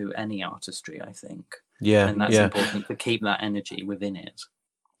into any artistry, I think. And that's important, to keep that energy within it.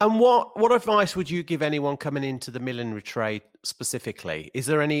 And what advice would you give anyone coming into the millinery trade specifically? Is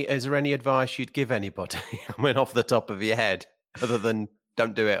there any advice you'd give anybody? I mean, off the top of your head, other than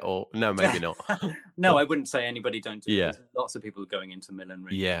don't do it, or no, maybe not. No, I wouldn't say anybody don't do it. There's lots of people going into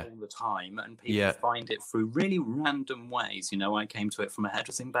millinery all the time, and people find it through really random ways. You know, I came to it from a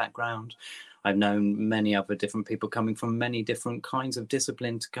hairdressing background. I've known many other different people coming from many different kinds of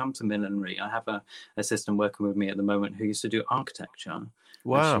discipline to come to millinery. I have a assistant working with me at the moment who used to do architecture.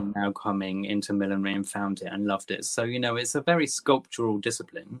 Wow. And she's now coming into millinery and found it and loved it. So, you know, it's a very sculptural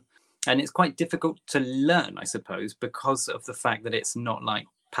discipline, and it's quite difficult to learn, I suppose, because of the fact that it's not like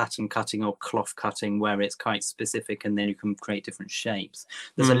pattern cutting or cloth cutting where it's quite specific and then you can create different shapes.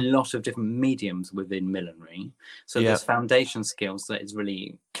 There's a lot of different mediums within millinery. So there's foundation skills that is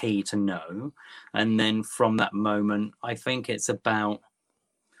really key to know. And then from that moment, I think it's about,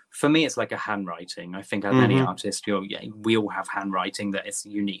 for me, it's like a handwriting. I think as any artist, we all have handwriting that is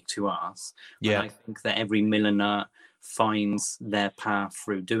unique to us. And I think that every milliner finds their path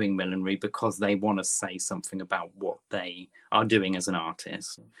through doing millinery because they want to say something about what they are doing as an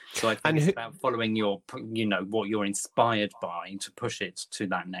artist. So I think it's about following your, you know, what you're inspired by to push it to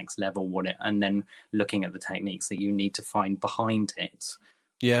that next level, and then looking at the techniques that you need to find behind it.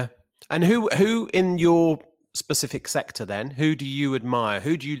 Yeah. And who in your specific sector then, who do you admire?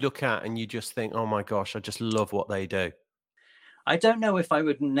 Who do you look at and you just think, oh my gosh, I just love what they do? I don't know if I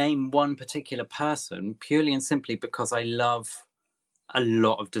would name one particular person, purely and simply because I love a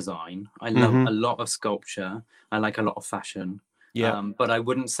lot of design. I love a lot of sculpture. I like a lot of fashion. But I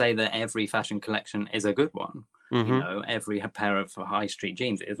wouldn't say that every fashion collection is a good one. You know, every pair of high street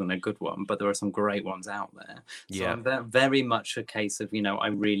jeans isn't a good one, but there are some great ones out there. So I'm very much a case of, you know, I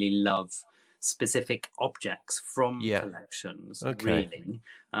really love specific objects from collections, really.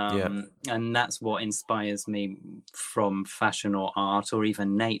 And that's what inspires me from fashion or art or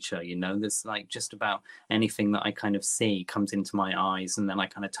even nature. You know, there's like just about anything that I kind of see comes into my eyes, and then I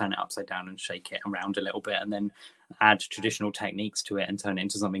kind of turn it upside down and shake it around a little bit, and then add traditional techniques to it and turn it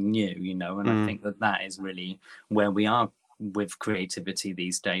into something new, you know. And I think that is really where we are with creativity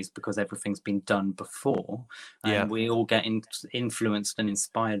these days, because everything's been done before, and we all get influenced and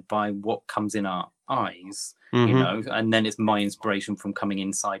inspired by what comes in our eyes, you know, and then it's my inspiration from coming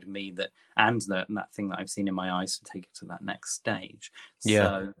inside me that thing that I've seen in my eyes to take it to that next stage.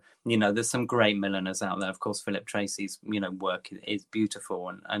 So, you know, there's some great milliners out there. Of course, Philip Tracy's, you know, work is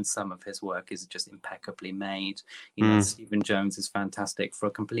beautiful, and some of his work is just impeccably made. You know, Stephen Jones is fantastic for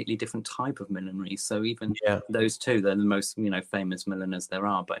a completely different type of millinery. So even those two, they're the most, you know, famous milliners there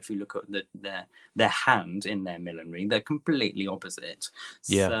are. But if you look at their hand in their millinery, they're completely opposite.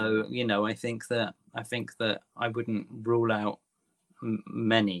 So, you know, I think that I wouldn't rule out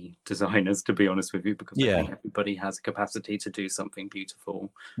many designers, to be honest with you, because I think everybody has a capacity to do something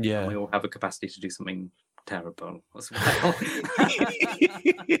beautiful. And we all have a capacity to do something terrible as well.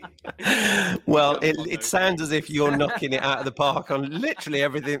 Well, it sounds as if you're knocking it out of the park on literally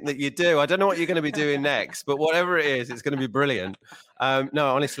everything that you do. I don't know what you're going to be doing next, but whatever it is, it's going to be brilliant.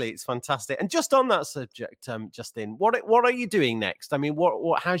 No, honestly, it's fantastic. And just on that subject, Justin, what are you doing next? I mean,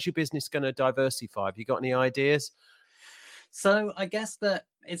 how's your business going to diversify? Have you got any ideas? So I guess that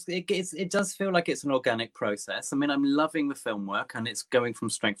it does feel like it's an organic process. I mean, I'm loving the film work, and it's going from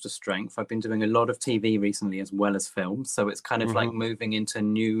strength to strength. I've been doing a lot of TV recently as well as film, so it's kind of like moving into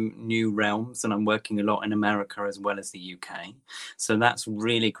new realms, and I'm working a lot in America as well as the UK. So that's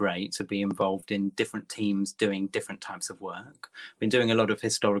really great to be involved in different teams doing different types of work. Been doing a lot of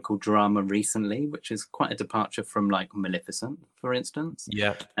historical drama recently, which is quite a departure from like Maleficent, for instance.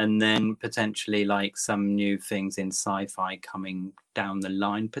 And then potentially like some new things in sci-fi coming down the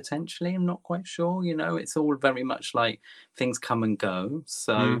line, potentially. I'm not quite sure, you know, it's all very much like things come and go.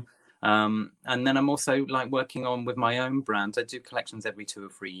 So and then I'm also like working on with my own brand. I do collections every 2 or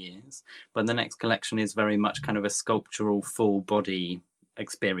 3 years, but the next collection is very much kind of a sculptural full body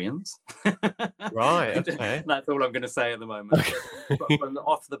experience. Right, okay. That's all I'm going to say at the moment. But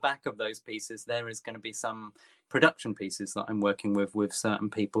off the back of those pieces, there is going to be some production pieces that I'm working with certain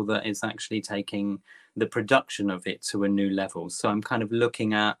people that is actually taking the production of it to a new level. So I'm kind of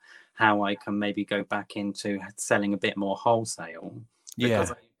looking at how I can maybe go back into selling a bit more wholesale,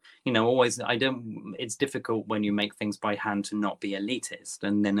 because you know, it's difficult when you make things by hand to not be elitist,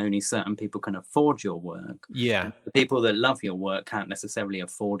 and then only certain people can afford your work. And the people that love your work can't necessarily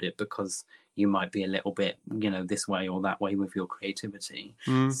afford it because you might be a little bit, you know, this way or that way with your creativity.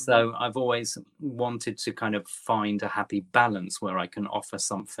 So I've always wanted to kind of find a happy balance where I can offer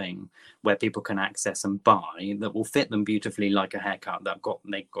something where people can access and buy that will fit them beautifully, like a haircut that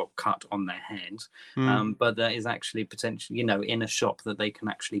they got cut on their head, but that is actually potentially, you know, in a shop that they can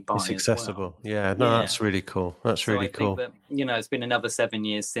actually buy. It's accessible. That's really cool. That's really cool. Think that, you know, it's been another 7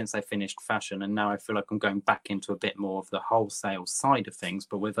 years since I finished fashion, and now I feel like I'm going back into a bit more of the wholesale side of things,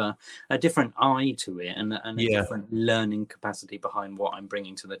 but with a different eye to it, and a different learning capacity behind what I'm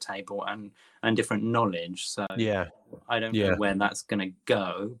bringing to the table, and different knowledge. So I don't know where that's going to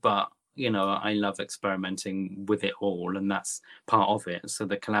go, but you know, I love experimenting with it all, and that's part of it. So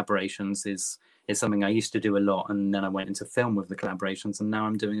the collaborations is something I used to do a lot, and then I went into film with the collaborations, and now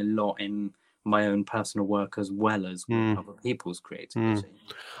I'm doing a lot in my own personal work as well as other people's creativity.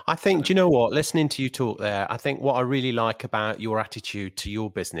 I think, do you know what, listening to you talk there, I think what I really like about your attitude to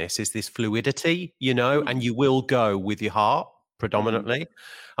your business is this fluidity, you know, and you will go with your heart predominantly.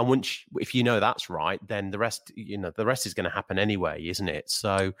 And once, if you know that's right, then the rest is going to happen anyway, isn't it?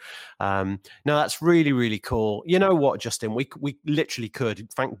 So, no, that's really, really cool. You know what, Justin, we literally could,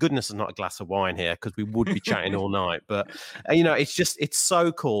 thank goodness there's not a glass of wine here, because we would be chatting all night. But, you know, it's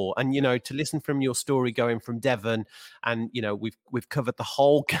so cool. And, you know, to listen from your story going from Devon, and, you know, we've covered the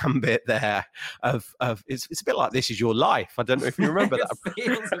whole gambit there of it's a bit like This Is Your Life. I don't know if you remember that. It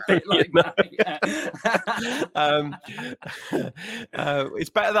feels a bit like that, it's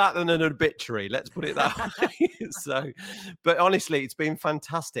better that than an obituary, let's put it that way. So, but honestly, it's been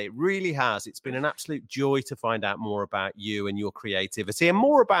fantastic. It really has. It's been an absolute joy to find out more about you and your creativity, and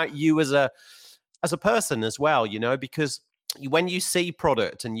more about you as a person as well, you know, because when you see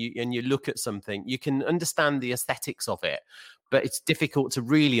product and you look at something, you can understand the aesthetics of it, but it's difficult to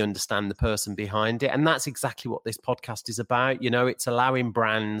really understand the person behind it. And that's exactly what this podcast is about. You know, it's allowing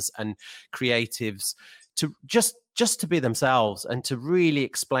brands and creatives to just to be themselves and to really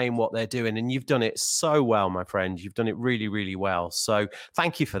explain what they're doing. And you've done it so well, my friend. You've done it really, really well. So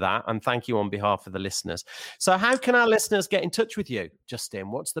thank you for that. And thank you on behalf of the listeners. So how can our listeners get in touch with you,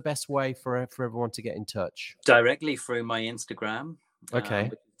 Justin? What's the best way for everyone to get in touch? Directly through my Instagram. Okay.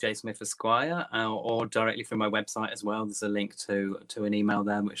 J.Smith Esquire, or directly through my website as well. There's a link to an email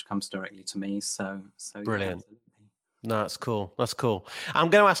there, which comes directly to me. So brilliant. Yeah, no, that's cool. That's cool. I'm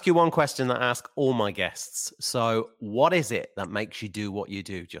going to ask you one question that I ask all my guests. So what is it that makes you do what you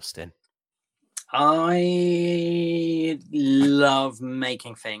do, Justin? I love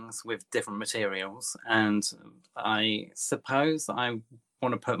making things with different materials, and I suppose I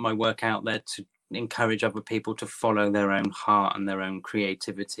want to put my work out there to encourage other people to follow their own heart and their own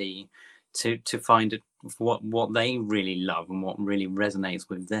creativity, to find what they really love and what really resonates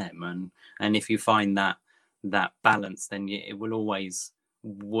with them. And if you find that balance, then it will always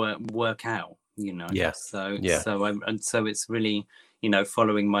work out, you know. Yeah. So it's really, you know,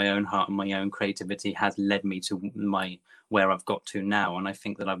 following my own heart and my own creativity has led me to where I've got to now. And I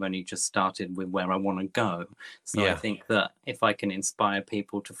think that I've only just started with where I want to go. So I think that if I can inspire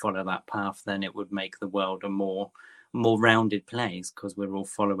people to follow that path, then it would make the world a more rounded place, because we're all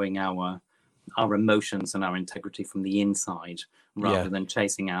following our emotions and our integrity from the inside, rather than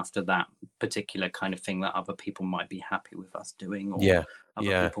chasing after that particular kind of thing that other people might be happy with us doing, or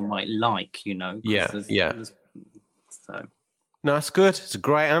other people might like, you know. So no, it's good. It's a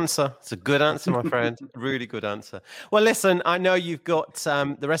great answer. It's a good answer, my friend. Really good answer. Well, listen, I know you've got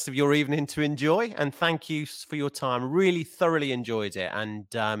the rest of your evening to enjoy, and thank you for your time. Really thoroughly enjoyed it. And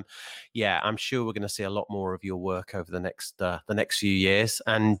I'm sure we're going to see a lot more of your work over the next few years,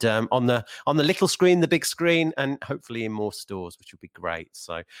 and on the little screen, the big screen, and hopefully in more stores, which would be great.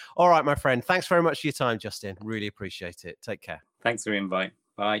 So, all right, my friend, thanks very much for your time, Justin. Really appreciate it. Take care. Thanks for the invite.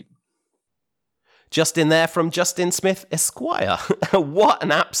 Bye. Justin there from J.Smith Esquire. What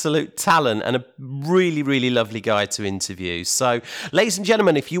an absolute talent, and a really, really lovely guy to interview. So, ladies and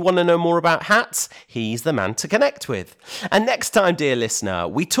gentlemen, if you want to know more about hats, he's the man to connect with. And next time, dear listener,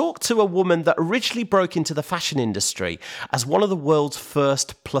 we talk to a woman that originally broke into the fashion industry as one of the world's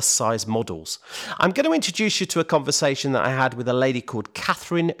first plus-size models. I'm going to introduce you to a conversation that I had with a lady called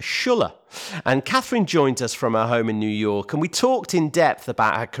Catherine Schuller. And Catherine joined us from her home in New York, and we talked in depth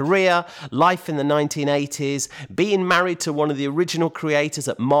about her career, life in the 1980s, being married to one of the original creators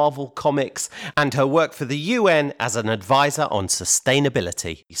at Marvel Comics, and her work for the UN as an advisor on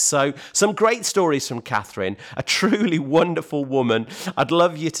sustainability. So, some great stories from Catherine, a truly wonderful woman. I'd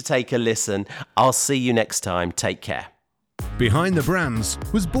love you to take a listen. I'll see you next time. Take care. Behind the Brands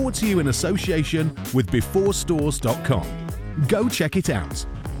was brought to you in association with beforestores.com. Go check it out.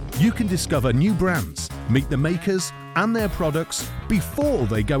 You can discover new brands, meet the makers and their products before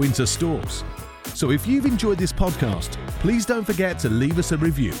they go into stores. So if you've enjoyed this podcast, please don't forget to leave us a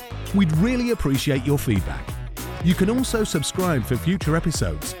review. We'd really appreciate your feedback. You can also subscribe for future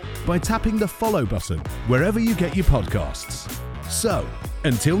episodes by tapping the follow button wherever you get your podcasts. So,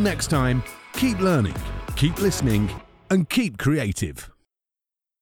 until next time, keep learning, keep listening, and keep creative.